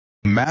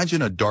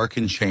Imagine a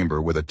darkened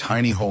chamber with a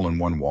tiny hole in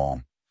one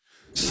wall.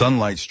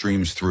 Sunlight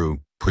streams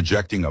through,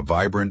 projecting a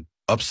vibrant,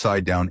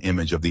 upside-down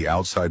image of the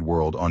outside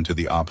world onto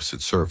the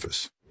opposite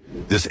surface.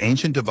 This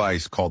ancient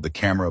device, called the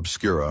camera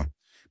obscura,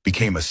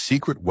 became a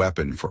secret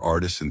weapon for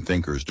artists and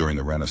thinkers during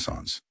the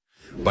Renaissance.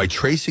 By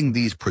tracing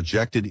these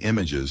projected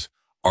images,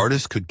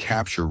 artists could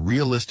capture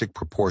realistic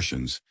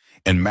proportions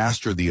and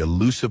master the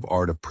elusive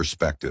art of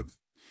perspective,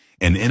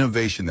 an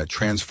innovation that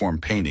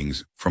transformed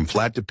paintings from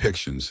flat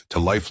depictions to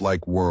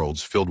lifelike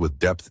worlds filled with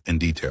depth and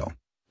detail.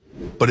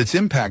 But its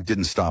impact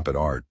didn't stop at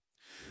art.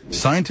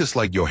 Scientists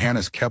like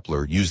Johannes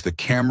Kepler used the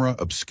camera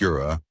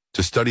obscura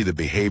to study the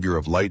behavior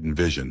of light and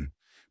vision,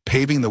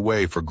 paving the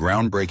way for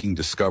groundbreaking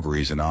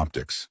discoveries in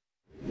optics.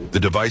 The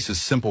device's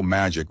simple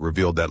magic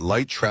revealed that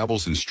light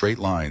travels in straight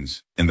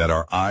lines and that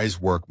our eyes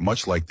work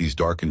much like these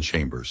darkened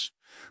chambers,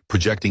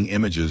 projecting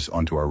images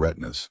onto our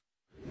retinas.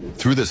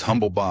 Through this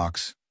humble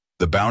box,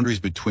 the boundaries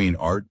between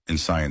art and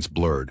science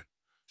blurred,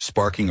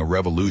 sparking a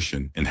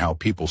revolution in how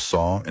people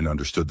saw and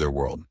understood their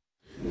world.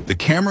 The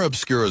camera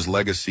obscura's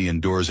legacy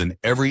endures in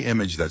every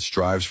image that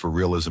strives for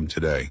realism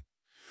today,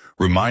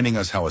 reminding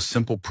us how a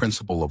simple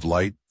principle of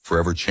light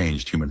forever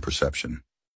changed human perception.